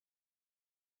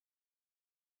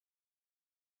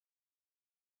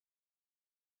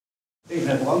Evening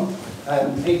everyone.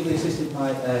 Ably assisted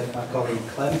by my colleague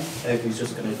Clem, who's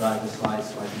just going to drive the slides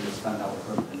so I can just stand out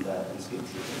front and speak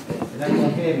to you. Can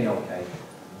anyone hear me okay?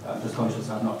 I'm just conscious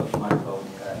I've not got the microphone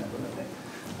in front of me.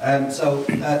 Thanks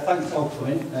all for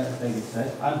coming, as David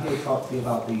said. I'm here to talk to you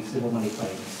about the civil money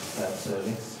claims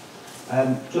service.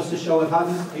 Just a show of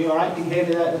hands, are you alright? Can you hear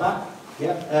me there at the back?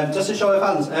 Yeah. Just a show of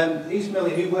hands. Who's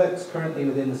familiar, who works currently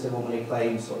within the civil money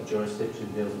claims sort of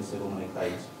jurisdiction, deals with civil money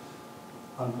claims?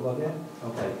 Handful of you?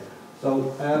 Okay. So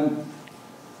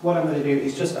what I'm going to do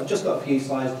is I've just got a few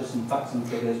slides, just some facts and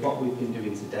figures, what we've been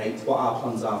doing to date, what our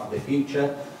plans are for the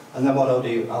future, and then what I'll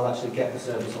do, I'll actually get the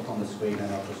service up on the screen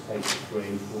and I'll just take you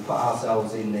through. We'll put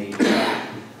ourselves in the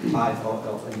in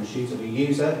the shoes of a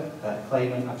user, a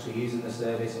claimant actually using the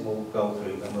service, and we'll go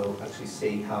through and we'll actually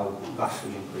see how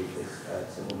vastly improved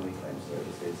this civil money claims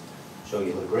service is. I'm sure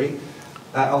you'll agree.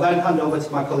 I'll then hand over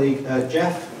to my colleague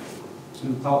Jeff,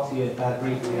 who will talk to you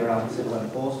briefly around civil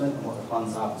enforcement and what the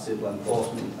plans are for civil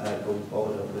enforcement going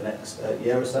forward over the next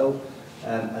year or so,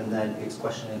 and then it's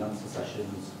question and answer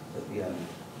sessions at the end.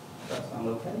 Does that sound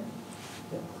okay?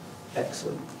 Yeah.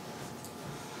 Excellent.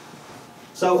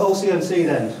 So OCMC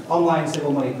then, online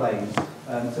civil money claims.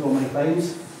 Civil money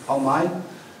claims, online.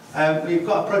 We've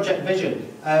got a project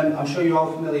vision. I'm sure you're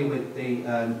all familiar with the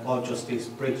Lord Justice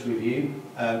Briggs review,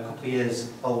 a couple of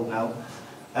years old now.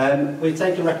 We've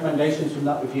taken recommendations from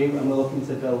that review and we're looking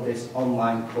to build this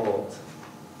online court.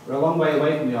 We're a long way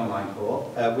away from the online court.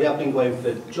 We have been going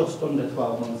for just under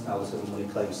 12 months now, the civil money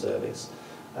claims service.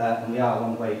 And we are a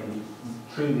long way from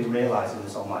truly realising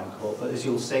this online court. But as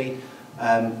you'll see,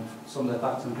 some of the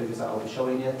facts and figures that I'll be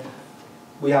showing you,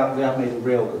 we have made a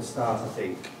real good start, I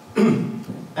think.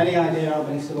 Any idea how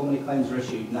many civil money claims are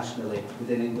issued nationally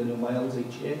within England and Wales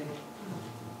each year?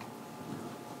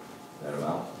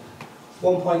 Thereabout.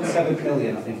 1.7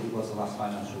 million, I think it was the last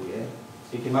financial year.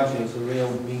 So you can imagine it's a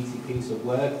real meaty piece of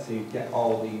work to get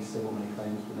all these civil money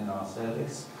claims within our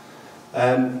service.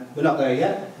 We're not there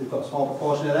yet. We've got a small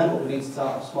proportion of them, but we need to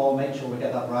start off small, make sure we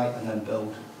get that right, and then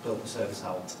build the service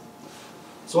out.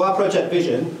 So our project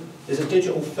vision is a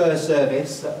digital-first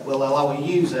service that will allow a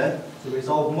user to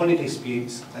resolve money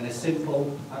disputes in a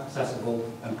simple,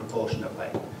 accessible, and proportionate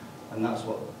way. And that's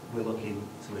what we're looking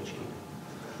to achieve.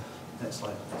 Next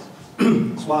slide, please.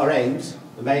 So our aims,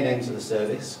 the main aims of the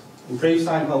service, improve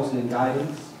signposting and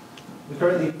guidance. We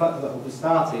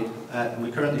started and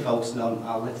we're currently focusing on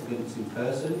our litigants in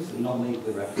person, so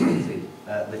non-legally represented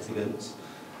litigants.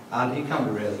 And it can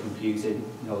be really confusing.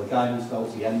 You know, the guidance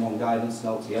notes, the M1 guidance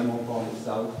notes, the M1 form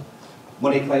itself.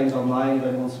 Money claims online, if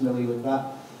anyone's familiar with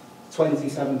that.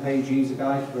 27-page user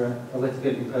guide for a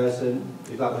litigant in person.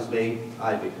 If that was me,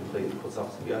 I'd be completely put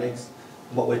off, to be honest.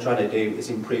 What we're trying to do is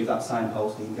improve that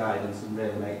signposting guidance and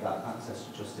really make that access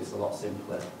to justice a lot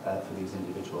simpler for these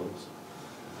individuals.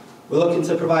 We're looking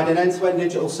to provide an end-to-end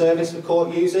digital service for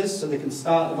court users so they can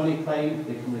start the money claim,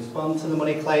 they can respond to the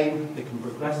money claim, they can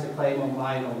progress the claim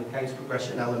online on the case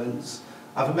progression elements,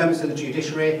 and for members of the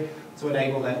judiciary to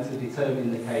enable them to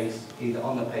determine the case either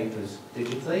on the papers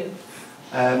digitally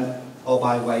or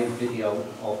by way of video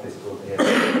or physical hearing.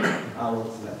 Our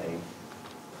ultimate aim.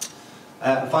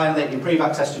 And finally, improve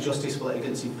access to justice for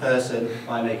litigants in person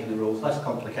by making the rules less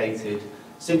complicated,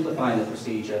 simplifying the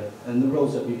procedure, and the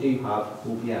rules that we do have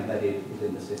will be embedded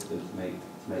within the system to make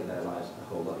their lives a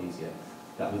whole lot easier.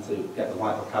 Get them to get the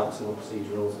right look out civil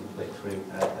procedure rules and click through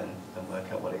and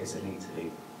work out what it is they need to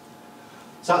do.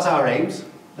 So that's our aims.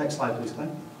 Next slide, please,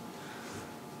 Glenn.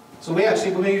 So we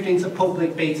actually moved into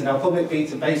public beta. Now, public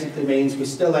beta basically means we're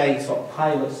still a sort of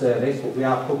pilot service, but we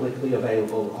are publicly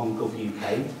available on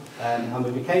Gov.uk. And we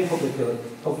became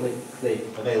publicly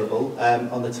available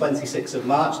on the 26th of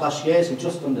March last year, so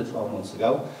just under 12 months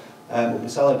ago. We'll be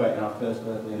celebrating our first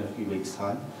birthday in a few weeks'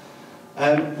 time.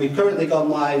 We've currently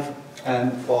gone live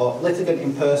for litigant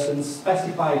in person,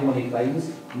 specified money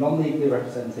claims, non-legally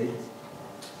represented,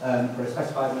 for a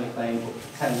specified money claim up to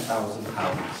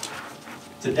 £10,000.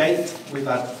 To date, we've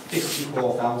had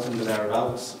 54,000 or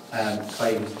thereabouts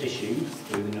claims issued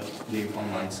through the new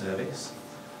online service.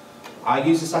 Our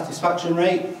user satisfaction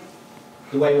rate,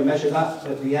 the way we measure that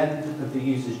at the end of the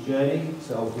user's journey,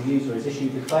 so the user has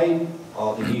issued the claim,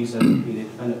 or the user, the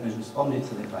defendant, has responded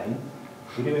to the claim,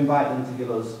 we do invite them to give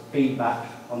us feedback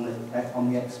on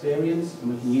the experience,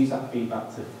 and we can use that feedback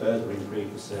to further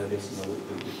improve the service. You know, we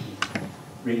can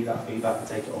read that feedback and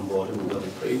take it on board, and we will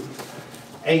improve.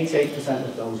 88%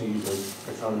 of those users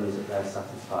are telling us that they're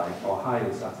satisfied or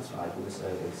highly satisfied with the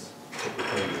service that we're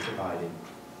currently providing.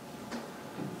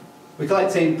 We're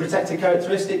collecting protected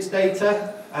characteristics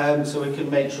data so we can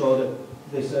make sure that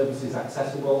the service is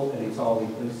accessible and it's all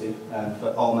inclusive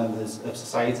for all members of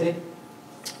society.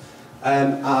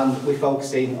 and we're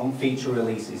focusing on feature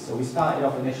releases. So we started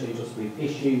off initially just with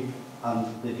issue and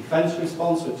the defence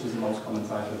response, which is the most common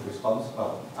type of response.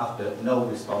 Well, after no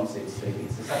response, it's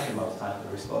the second most type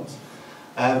of response.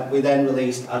 We then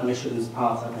released admissions,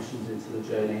 part admissions into the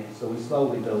journey. So we're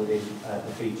slowly building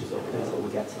the features up until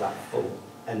we get to that full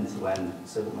end-to-end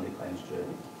civil money claims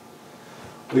journey.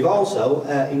 We've also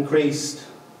increased,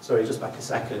 sorry, just back a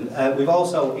second, we've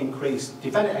also increased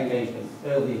defendant engagement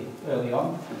early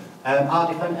on. Our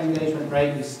defendant engagement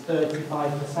rate is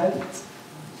 35%.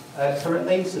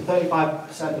 Currently, so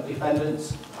 35% of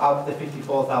defendants out of the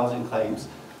 54,000 claims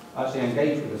actually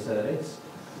engage with the service.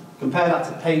 Compare that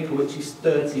to paper, which is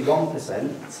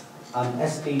 31%, and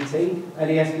SDT.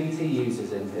 Any SDT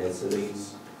users in here? So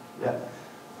these, yeah,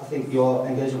 I think your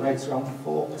engagement rate's around 4%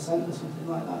 or something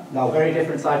like that. Now, very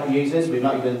different type of users. We've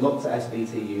not even looked at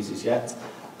SDT users yet,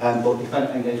 but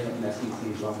defendant engagement in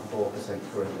SDT is around 4%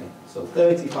 currently. So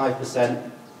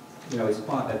 35%, you know, is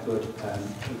quite a good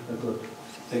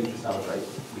thing to celebrate,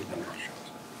 we think.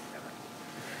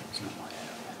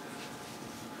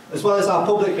 As well as our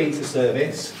public beta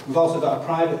service, we've also got a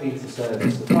private beta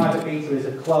service. The private beta is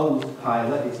a closed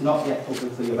pilot. It's not yet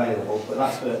publicly available, but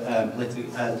that's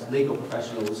for legal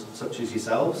professionals such as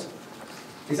yourselves.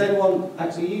 Is anyone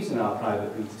actually using our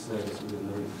private beta service within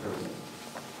the room currently?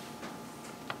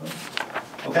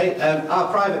 Okay, our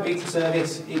private beta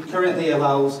service, it currently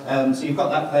allows, so you've got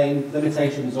that claim,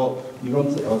 limitations up, you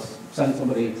run to us, send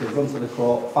somebody to run to the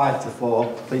court, 5 to 4,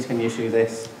 please can you issue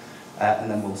this,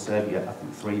 and then we'll serve you, I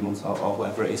think 3 months or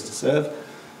whatever it is to serve.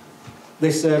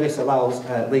 This service allows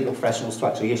legal professionals to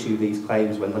actually issue these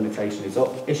claims when limitation is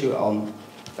up, issue it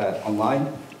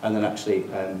online, and then actually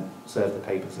serve the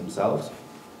papers themselves.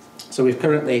 So we're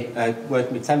currently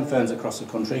working with 10 firms across the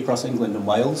country, across England and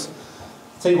Wales.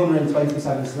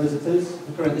 227 solicitors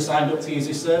are currently signed up to use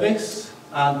this service,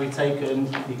 and we've taken,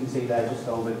 you can see there, just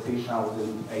over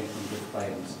 2,800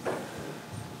 claims.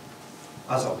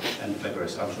 As of end of February,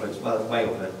 so I'm sure it's way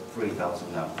over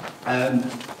 3,000 now.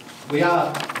 We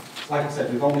are, like I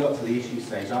said, we've only got to the issue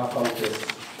stage. Our focus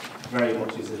very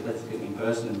much is as litigant in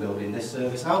person and building this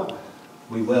service out.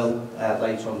 We will,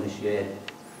 later on this year,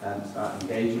 start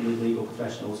engaging with legal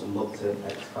professionals and look to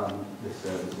expand this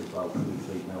service as well,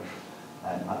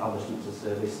 acknowledgements of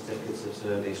service, certificates of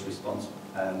service,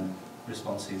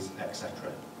 responses,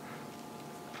 etc.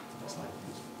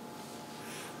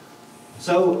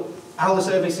 So, how the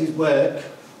services work,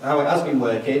 how it has been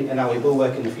working, and how it will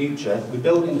work in the future, we're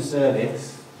building the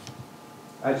service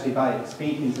actually by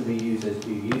speaking to the users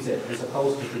who use it, as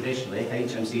opposed to traditionally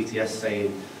HMCTS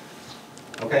saying,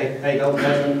 okay, there you go,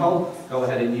 measurement pole, go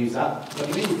ahead and use that.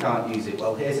 What do you mean you can't use it?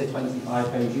 Well, here's a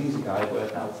 25-page user guide,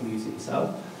 work out how to use it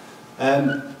yourself.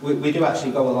 We do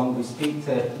actually go along, we speak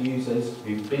to users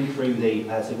who've been through the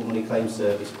civil money claims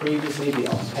service previously, be it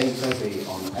on paper, be it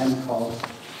on MPOD,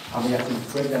 and we actually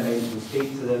bring them in, we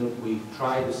speak to them, we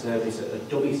try the service, a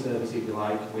dummy service if you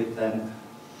like, with them,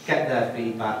 get their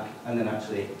feedback, and then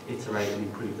actually iterate and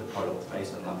improve the product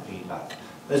based on that feedback.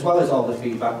 As well as all the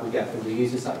feedback we get from the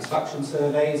user satisfaction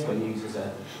surveys, when users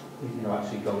are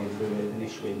actually going through it and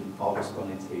issuing or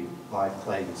responding to live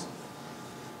claims.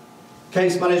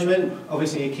 Case management,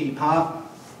 obviously a key part.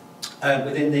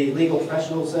 Within the legal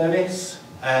professional service,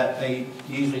 the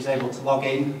user is able to log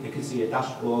in, they can see a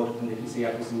dashboard, and they can see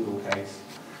every single case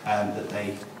that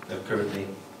they have currently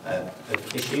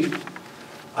issued.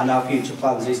 And our future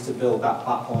plans is to build that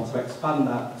platform to expand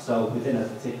that, so within a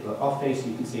particular office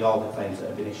you can see all the claims that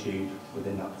have been issued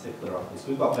within that particular office.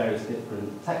 We've got various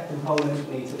different tech components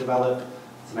we need to develop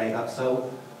to make that so,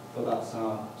 but that's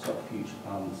our sort of future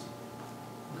plans.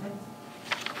 Okay.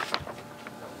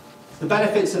 The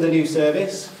benefits of the new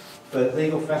service for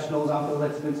legal professionals and for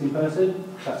litigants in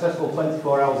person: accessible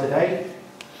 24 hours a day.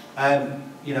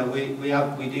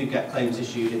 We do get claims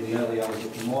issued in the early hours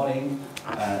of the morning,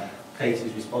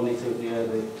 cases responding to in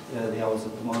the early hours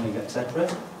of the morning, etc.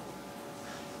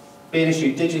 Being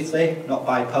issued digitally, not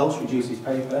by post, reduces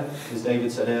paper. As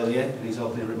David said earlier in his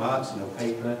opening remarks,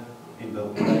 paper,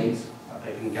 inbuilt delays, that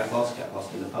paper can get lost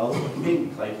in the post.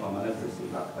 Convenient claim form, I never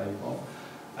received that claim form.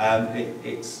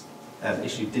 It's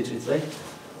issued digitally.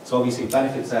 So obviously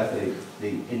benefits there for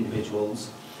the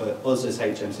individuals, for us as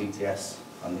HMCTS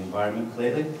and the environment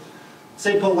clearly.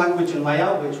 Simple language and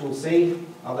layout, which we'll see.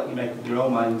 I'll let you make up your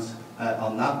own minds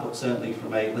on that, but certainly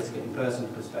from a litigant in person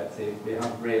perspective, we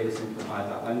have really simplified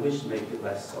that language to make it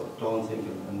less sort of daunting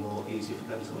and more easy for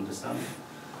them to understand.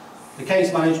 The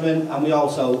case management, and we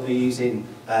also are using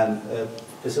a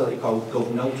facility called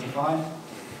GovNotify,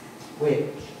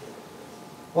 which,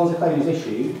 once a claim is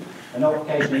issued, a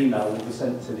notification email will be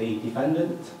sent to the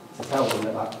defendant to tell them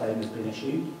that that claim has been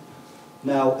issued.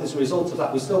 Now, as a result of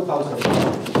that, we still post it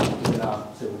within our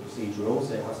civil procedure rules,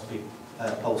 so it has to be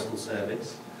postal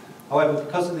service. However,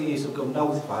 because of the use of Gov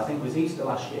Notify, I think it was Easter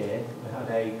last year, we had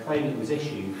a claim that was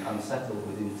issued and settled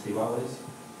within 2 hours,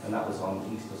 and that was on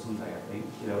Easter Sunday, I think.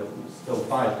 You know, it was still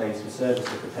 5 days for service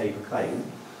of the paper claim.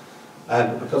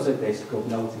 Because of this Gov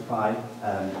Notify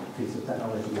piece of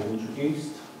technology was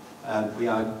introduced, we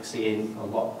are seeing a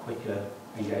lot quicker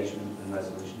engagement and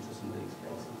resolution to some of these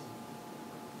cases.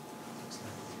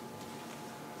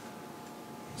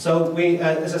 So we,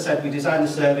 as I said, we designed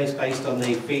the service based on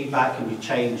the feedback, and we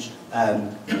changed,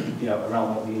 you know,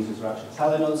 around what the users are actually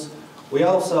telling us. We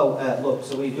also look,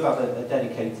 so we do have a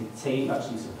dedicated team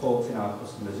actually supporting our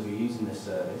customers who are using this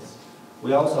service.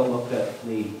 We also look at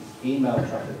the email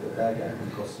traffic that they're getting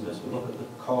from customers. We look at the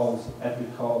calls. Every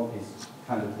call is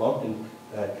kind of logged and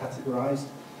categorised.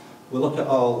 We look at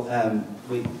all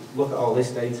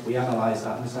this data. We analyse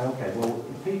that and say, okay, well,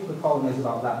 if people are calling us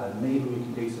about that, then maybe we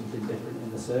can do something different in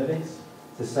the service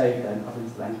to save them having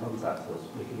to then contact us.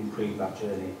 We can improve that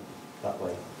journey that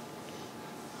way.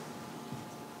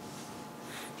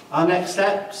 Our next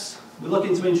steps: we're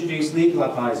looking to introduce legal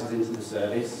advisors into the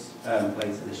service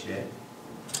later this year.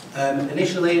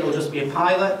 Initially, it will just be a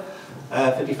pilot.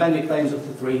 For defended claims up to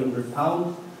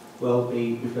 £300, we'll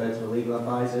be referred to a legal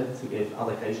advisor to give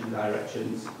allocation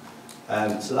directions.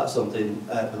 So that's something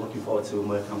we're looking forward to and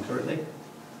working on currently.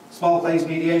 Small claims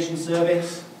mediation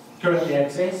service currently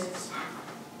exists.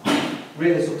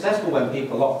 Really successful when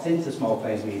people opt into small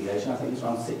claims mediation. I think it's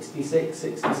around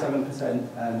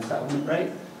 66–67% settlement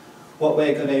rate. What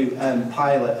we're going to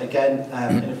pilot again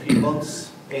in a few months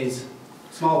is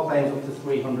small claims up to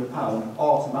 £300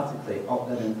 automatically opt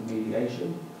them in for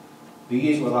mediation. The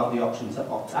user will have the option to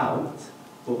opt out,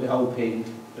 but we're hoping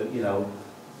that, you know,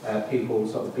 people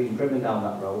sort of being driven down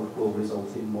that road will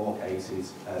result in more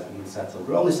cases being settled.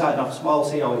 We're only starting off small,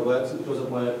 see how it works. If it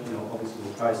doesn't work, you know, obviously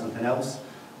we'll try something else.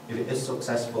 If it is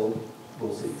successful,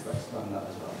 we'll seek to expand that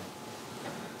as well.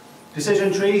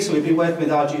 Decision trees, so we've been working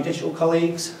with our judicial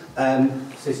colleagues.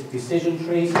 Decision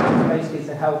trees basically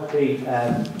to help the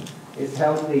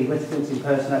litigants in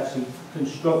person actually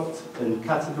construct and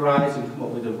categorise and come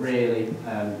up with a really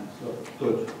sort of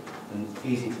good and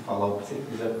easy to follow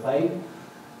particular claim.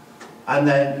 And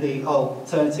then the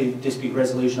alternative dispute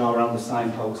resolution are around the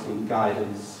signposting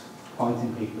guidance,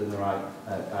 pointing people in the right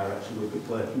direction. We've been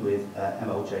working with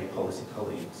MOJ policy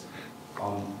colleagues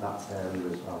on that area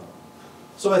as well.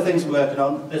 Some of the things we're working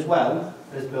on as well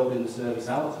as building the service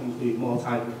out to include more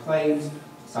type of claims,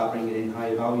 start bringing in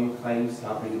higher value claims,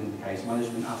 start bringing in the case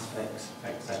management aspects,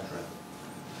 etc.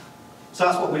 So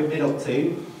that's what we've been up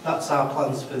to. That's our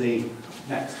plans for the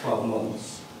next 12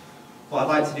 months. What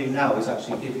I'd like to do now is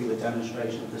actually give you a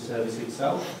demonstration of the service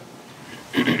itself.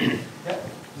 Yep,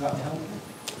 does that help?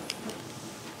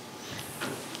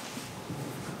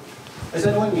 Has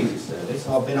anyone used this service?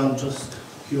 I've been on just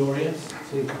curious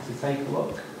to take a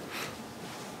look.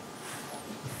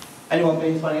 Anyone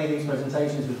been to any of these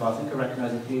presentations before? I think I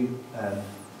recognise a few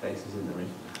faces in the room.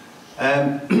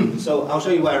 So I'll show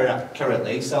you where we're at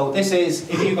currently. So this is,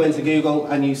 if you go into Google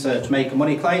and you search make a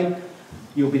money claim,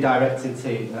 you'll be directed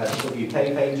to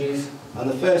WK pages, and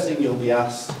the first thing you'll be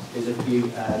asked is a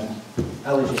few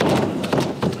eligibility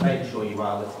questions. Make sure you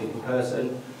are a litigant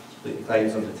person, that your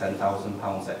claim's under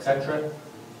 £10,000, etc.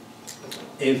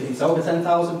 If it's over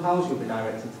 £10,000, you'll be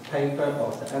directed to paper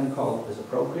or to MCOL as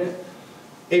appropriate.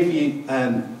 If you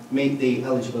meet the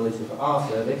eligibility for our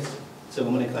service,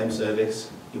 civil money claim service,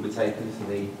 you'll be taken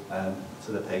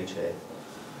to the page here.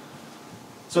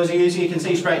 So as a user, you can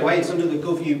see straight away it's under the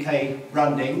Gov UK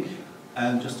branding,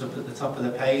 just up at the top of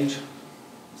the page.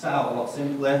 Set out a lot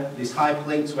simpler. There's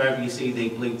hyperlinks wherever you see the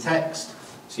blue text,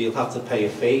 so you'll have to pay a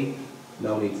fee.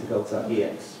 No need to go to that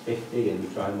EX50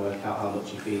 and try and work out how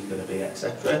much your fee is going to be,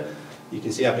 etc. You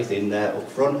can see everything there up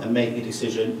front and make your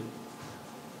decision.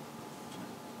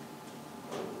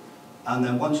 And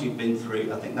then once you've been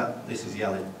through, I think that this is the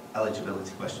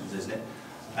eligibility questions, isn't it?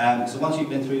 So once you've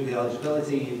been through the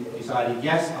eligibility, you've decided,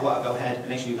 yes, I want to go ahead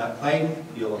and issue that claim.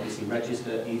 You'll obviously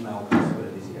register, email,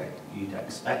 password as you'd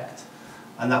expect,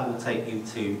 and that will take you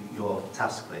to your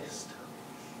task list.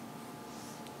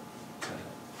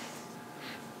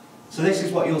 So this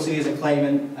is what you'll see as a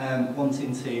claimant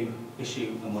wanting to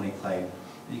issue a money claim.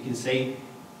 You can see,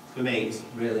 for me, it's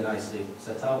really nicely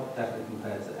set out, definitely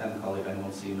compared to MCOL, if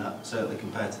anyone's seen that, certainly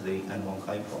compared to the N1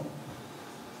 claim form.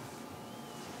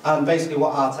 And basically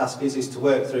what our task is to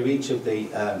work through each of the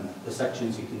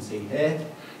sections you can see here,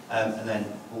 and then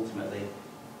ultimately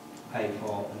pay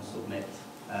for and submit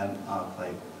our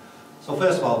claim. So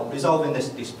first of all, resolving this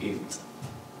dispute.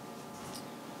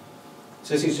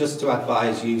 So this is just to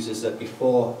advise users that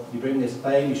before you bring this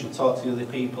claim, you should talk to the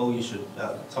other people, you should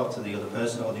talk to the other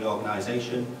person or the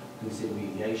organisation, consider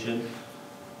mediation.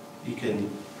 You can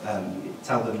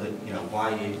tell them that, you know, why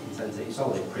you intend to. It's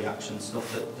all the pre-action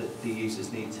stuff that the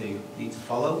users need to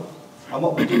follow. And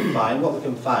what we can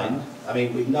find, I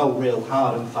mean, with no real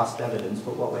hard and fast evidence,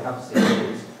 but what we have seen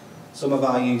is some of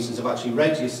our users have actually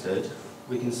registered.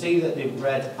 We can see that they've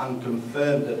read and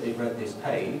confirmed that they've read this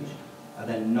page, and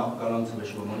then not gone on to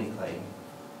issue a money claim.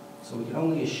 So we can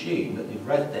only assume that they've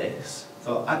read this,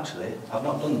 thought, actually, I've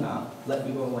not done that, let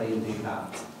me go away and do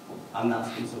that. And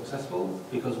that's been successful,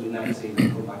 because we've never seen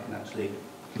them come back and actually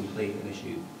complete and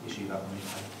issue that money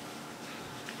claim.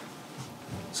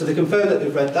 So they confirm that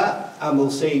they've read that, and we'll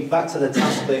see back to the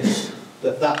task list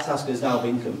that that task has now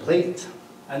been complete,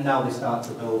 and now they start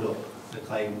to build up the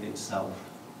claim itself.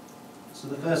 So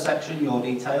the first section, your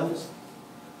details.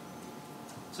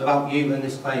 So about you and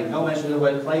this claim, no mention of the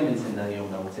word claimant in there, you'll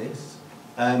notice.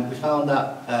 We found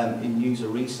that in user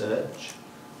research,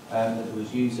 that there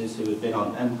was users who had been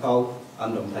on MCO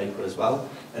and on paper as well,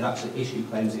 and actually issued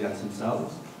claims against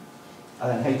themselves.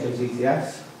 And then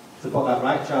HOTTS, to put that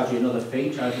right, charge you another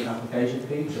fee, charge you an application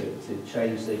fee to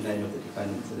change the name of the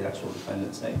defendant to the actual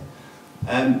defendant's name.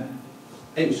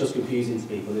 It was just confusing to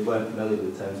people who weren't familiar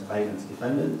with the terms claimants,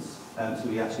 defendants, so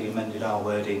we actually amended our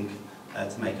wording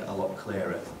to make it a lot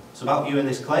clearer. So about you and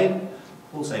this claim,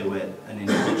 we'll say we're an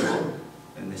individual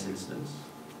in this instance.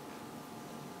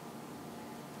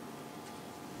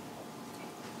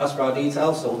 As for our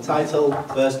details, so title,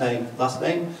 first name, last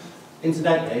name.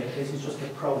 Incidentally, this is just a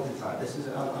prototype.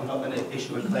 I'm not going to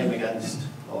issue a claim against,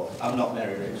 or I'm not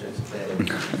Mary Richards, clearly.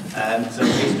 So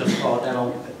it's just for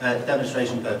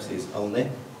demonstration purposes only.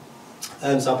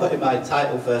 So I'll put in my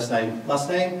title, first name, last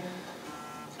name,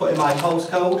 put in my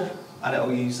postcode, and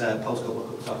it'll use postcode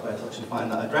lookup software to actually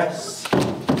find that address.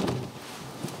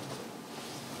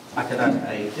 I can add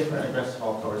a different address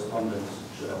for correspondence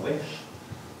should I wish,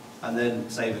 and then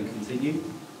save and continue.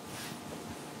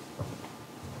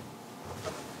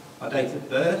 My date of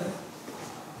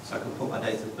birth, so I can put my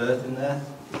date of birth in there,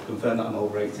 confirm that I'm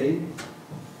over 18.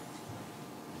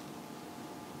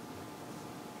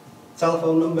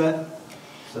 Telephone number,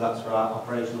 so that's for our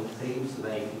operational team, so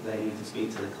if they need to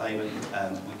speak to the claimant,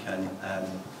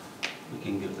 we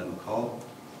can give them a call.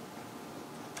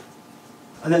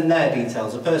 And then their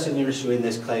details, the person you're issuing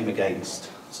this claim against,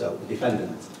 so the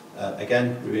defendant,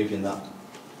 again, removing that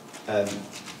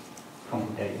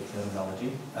complicated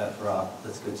terminology for our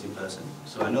litigating person.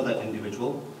 So another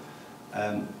individual,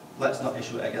 let's not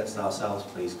issue it against ourselves,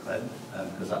 please, Clem,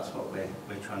 because that's what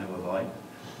we're trying to avoid.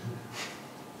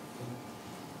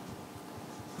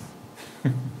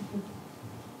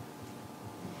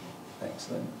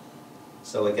 Excellent.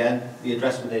 So again, the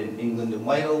address within England and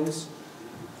Wales.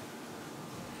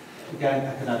 Again,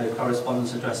 I can add a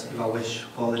correspondence address if I wish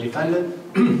for the defendant.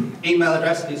 Email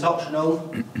address is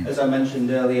optional. As I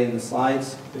mentioned earlier in the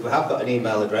slides, if we have got an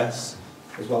email address,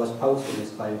 as well as posting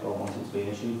this claim form once it's been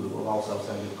issued, we will also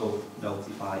send a good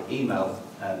notify email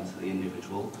to the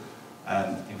individual,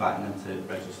 inviting them to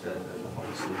register and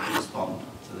obviously respond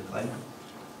to the claim.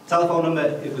 Telephone number,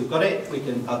 if we've got it, we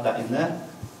can add that in there.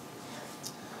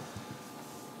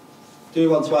 Do we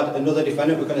want to add another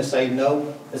defendant? We're going to say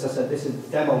no. As I said, this is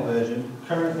the demo version.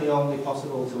 Currently only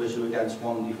possible to issue against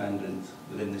one defendant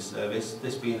within this service.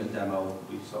 This being a demo,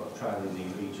 we're sort of trialling new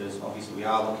features. Obviously, we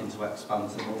are looking to expand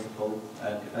to multiple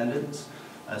defendants.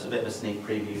 There's a bit of a sneak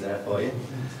preview there for you.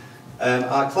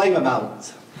 Our claim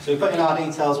amount. So we put in our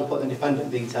details, we put in the defendant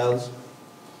details,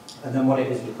 and then what it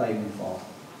is we're claiming for.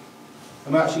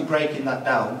 And we're actually breaking that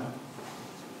down.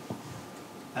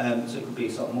 So it could be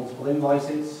sort of multiple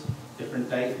invoices, different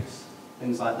dates,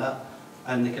 things like that,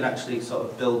 and they can actually sort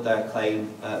of build their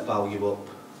claim value up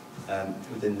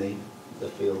within the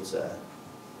fields there,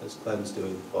 as Clem's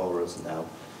doing for us now.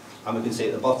 And we can see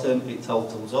at the bottom it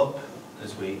totals up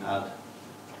as we add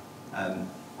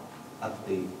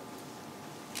the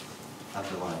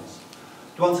lines.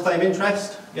 Do you want to claim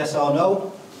interest? Yes or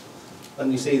no?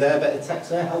 And you see there a bit of text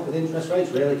there, help with interest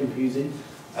rates, really confusing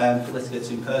for litigants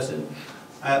in person.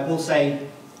 We'll say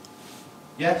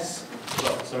yes.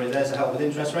 Sorry, there's a help with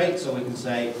interest rate, so we can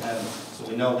say, so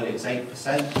we know that it's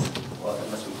 8%, well,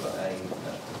 unless we've got a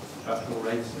contractual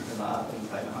rate, something like that, we can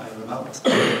claim a higher amount.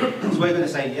 So we're going to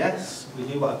say yes, we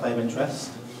do want to claim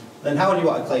interest. Then how do you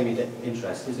want to claim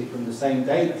interest? Is it from the same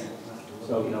date?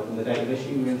 So, you know, from the date of issue,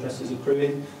 your interest is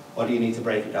accruing, or do you need to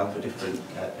break it down for different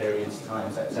periods,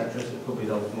 times, etc.? So it could be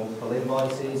those multiple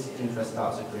invoices, interest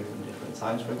starts accruing from different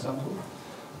times, for example.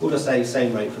 We'll just say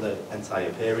same rate for the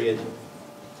entire period.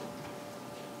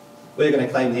 We're going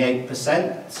to claim the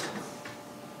 8%.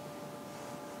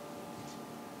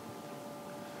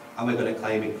 And we're going to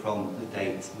claim it from the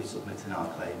date we're submitting our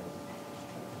claim.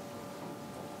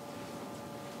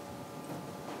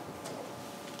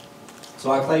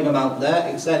 So our claim amount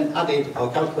there, it's then added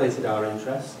or calculated our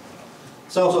interest.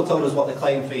 It's also told us what the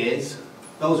claim fee is.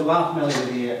 Those who are familiar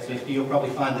with the EX50, you'll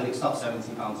probably find that it's not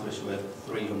 £70 to issue a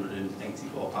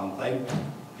 £384 claim.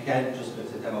 Again, just for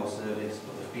the demo service,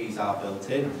 but the fees are built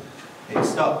in. It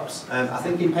stops. I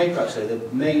think in paper actually, the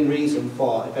main reason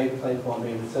for a paper claim form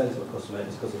being returned to a customer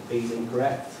is because the fee's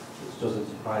incorrect, which doesn't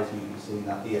surprise you if you've seen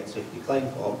that EX50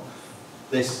 claim form.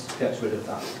 This gets rid of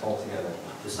that altogether.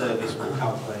 The service will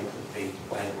calculate the fee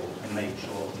payable and make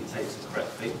sure it takes the correct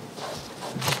fee.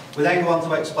 We then go on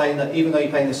to explain that even though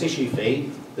you're paying this issue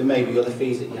fee, there may be other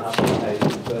fees that you have to pay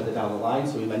further down the line.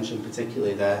 So we mentioned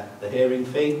particularly the hearing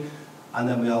fee, and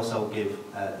then we also give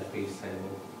the fees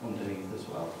table underneath as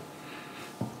well.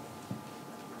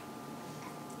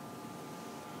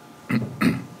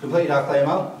 Completed our claim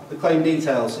out. The claim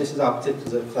details, this is our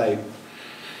particulars of claim.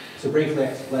 To briefly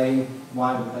explain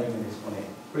why we're claiming this money.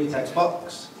 Free text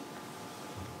box.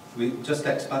 We just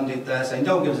expanded there saying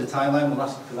don't give us a timeline, we'll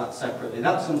ask for that separately.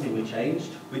 That's something we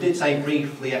changed. We did say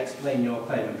briefly explain your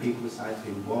claim and people decided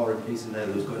to be war and peace and there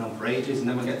was going on for ages, and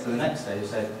then we get to the next day and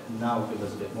said now give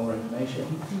us a bit more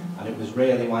information, and it was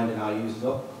really winding our users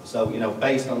up. So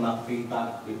based on that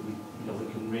feedback we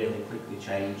can really quickly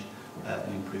change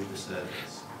and improve the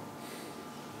service.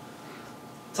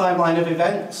 Timeline of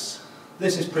events.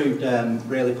 This has proved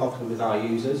really popular with our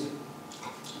users.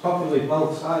 Popular with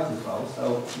both sides as well,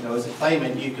 so as a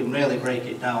claimant you can really break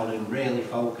it down and really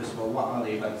focus on what are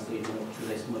the events leading up to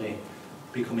this money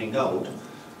becoming owed.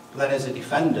 But then as a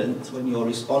defendant, when you're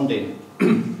responding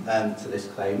to this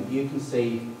claim, you can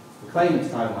see the claimant's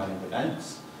timeline of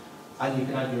events and you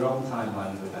can add your own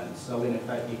timeline of events. So in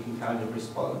effect you can kind of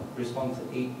respond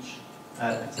to each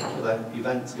particular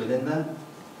event within there.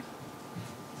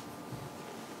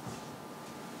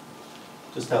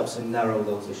 Just helps to narrow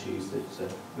those issues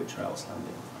which are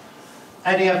outstanding.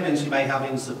 Any evidence you may have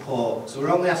in support. So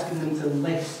we're only asking them to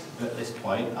list at this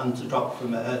point and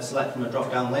to select from a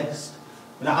drop-down list.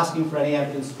 We're not asking for any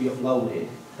evidence to be uploaded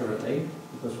currently,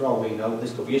 because for all we know,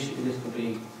 this could be issued, this could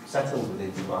be settled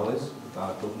within 2 hours,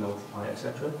 without gov notify,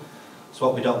 etc. So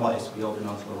what we don't want is to be holding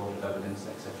on to a load of evidence,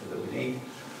 etc. that we need.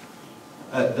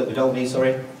 That we don't need,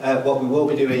 sorry. What we will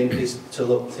be doing is to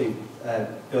look to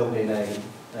building a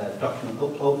document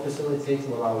upload facility to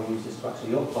allow users to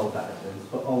actually upload that evidence,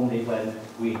 but only when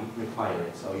we require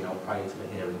it, so prior to the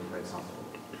hearing, for example.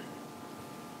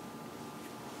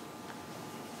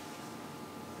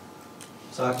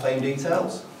 So our claim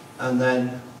details, and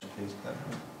then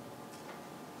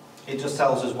it just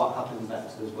tells us what happens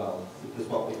next as well, because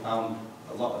what we found,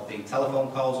 a lot of the telephone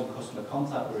calls and customer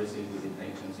contact we received within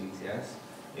HMCTS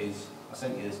is, I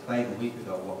sent you this claim a week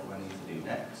ago, what do I need to do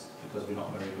next? Because we're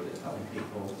not very good at telling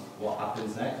people what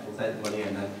happens next. We'll take the money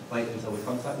and then wait until we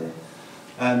contact it.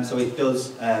 So it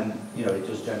does, it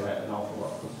does generate an awful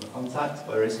lot of customer contact.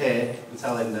 Whereas here, we're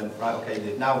telling them, right, okay,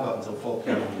 they've now got until 4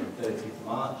 p.m. on the 30th of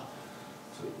March,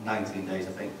 so 19 days,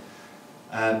 I think.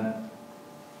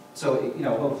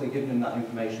 Hopefully giving them that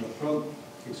information up front,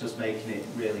 it's just making it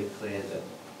really clear that,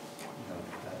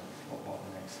 what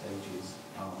the next stages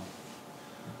are.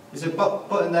 There's a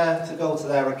button there to go to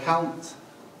their account.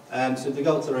 So if they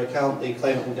go to their account, the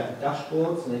claimant will get a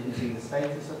dashboard, so they can see the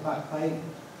status of that claim.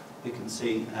 They can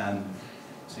see,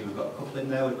 we've got a couple in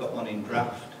there, we've got one in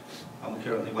draft, and we're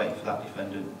currently waiting for that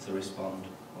defendant to respond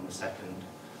on the 2nd.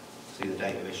 See the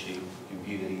date of issue, we can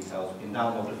view the details, we can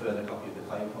download a further copy of the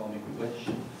claim form if we wish.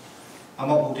 And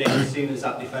what we'll do as soon as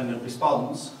that defendant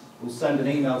responds, we'll send an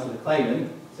email to the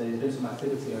claimant, say there's been some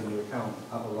activity on your account,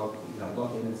 have a log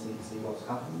in and see what's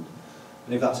happened.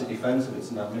 And if that's a defence, if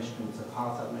it's an admission, if it's a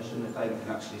part admission, the claimant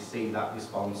can actually see that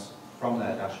response from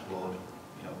their dashboard,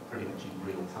 pretty much in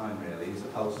real time really, as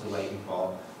opposed to waiting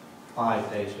for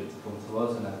 5 days for it to come to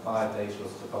us and then 5 days for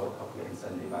us to photocopy it and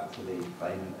send it back to the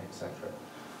claimant, etc.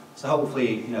 So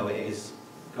hopefully, it is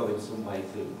going some way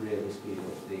to really speed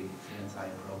up the entire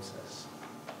process.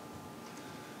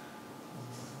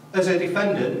 As a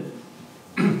defendant,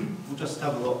 we'll just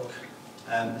have a look.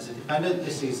 As a defendant,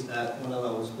 this is one of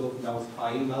those gov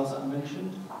notify emails that I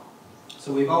mentioned.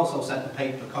 So we've also sent a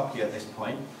paper copy at this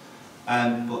point.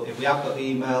 But if we have got the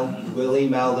email, we'll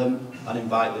email them and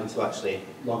invite them to actually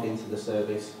log into the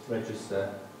service,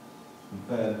 register,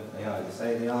 confirm they are, they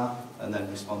say they are, and then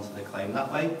respond to the claim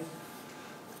that way.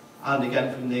 And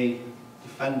again, from the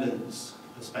defendant's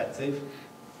perspective,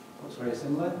 looks very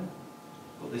similar,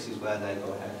 but this is where they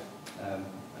go ahead and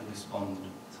respond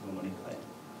to a money claim.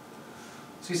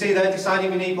 So you see there,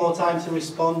 deciding we need more time to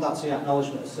respond, that's the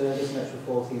acknowledgement of service, an extra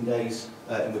 14 days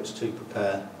in which to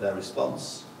prepare their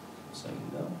response. So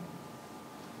you know.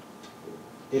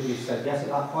 If you've said yes at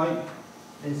that point,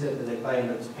 insert the claim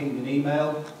that's pinged an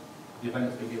email, the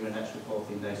defendant's been given an extra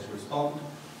 14 days to respond.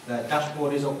 Their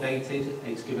dashboard is updated,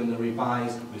 it's given the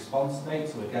revised response date,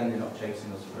 so again they're not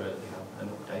chasing us for an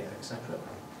update, etc.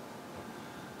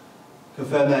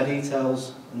 Confirm their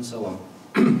details and so on.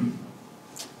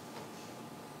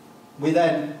 We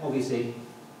then obviously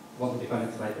want the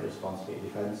defendant to make a response to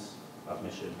defence,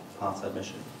 admission, part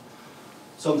admission.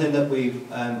 Something that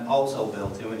we've also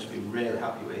built in, which we're really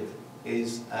happy with,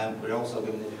 is we're also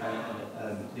giving the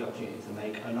defendant the opportunity to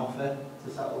make an offer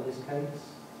to settle this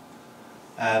case.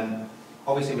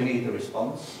 Obviously we need the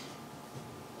response,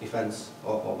 defence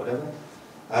or whatever,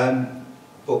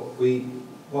 but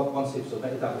once they've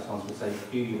submitted that response, we say,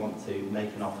 do you want to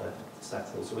make an offer to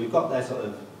settle? So we've got their sort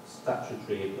of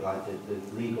statutory, if you like,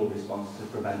 the legal response to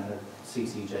prevent the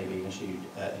CCJ being issued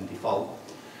in default.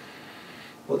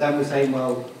 But then we're saying,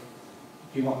 well,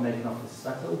 do you want to make an offer to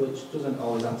settle, which doesn't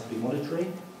always have to be monetary.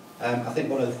 I think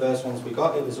one of the first ones we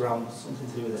got, it was around something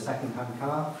to do with a second-hand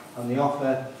car, and the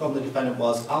offer from the defendant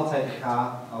was, I'll take the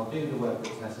car, I'll do the work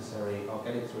that's necessary, I'll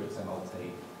get it through its MOT.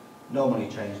 No money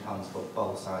changed hands, but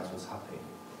both sides was happy.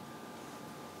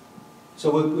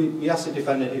 So we asked the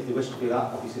defendant if they wish to do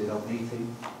that. Obviously they don't need to,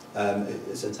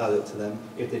 it's entirely up to them.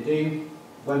 If they do,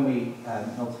 when we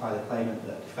notify the claimant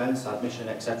that defence, admission,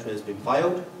 etc. has been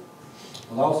filed,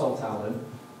 we'll also tell them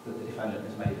that the defendant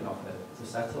has made an offer to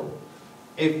settle.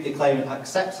 If the claimant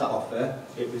accepts that offer,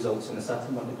 it results in a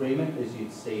settlement agreement, as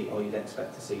you'd see, or you'd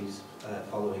expect to see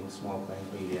following small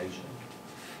claims mediation.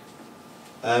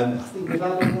 I think we've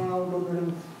had around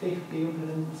 150,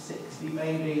 160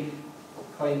 maybe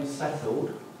claims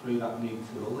settled through that new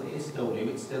tool. It is still new,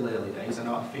 it's still early days. I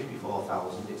know at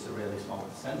 54,000 it's a really small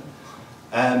percent.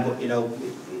 But you know,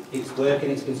 it's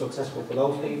working, it's been successful for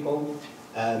those people.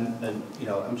 And you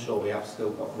know, I'm sure we have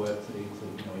still got work to do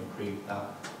to improve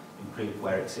that, improve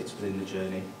where it sits within the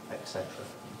journey, etc.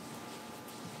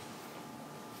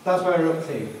 That's where we're up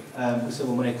to with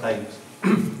civil money claims.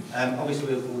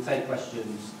 Obviously we'll take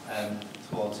questions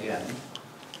towards the end.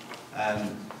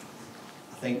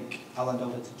 I think I'll hand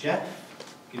over to Jeff,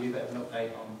 give you a bit of an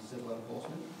update on civil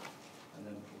enforcement, and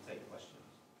then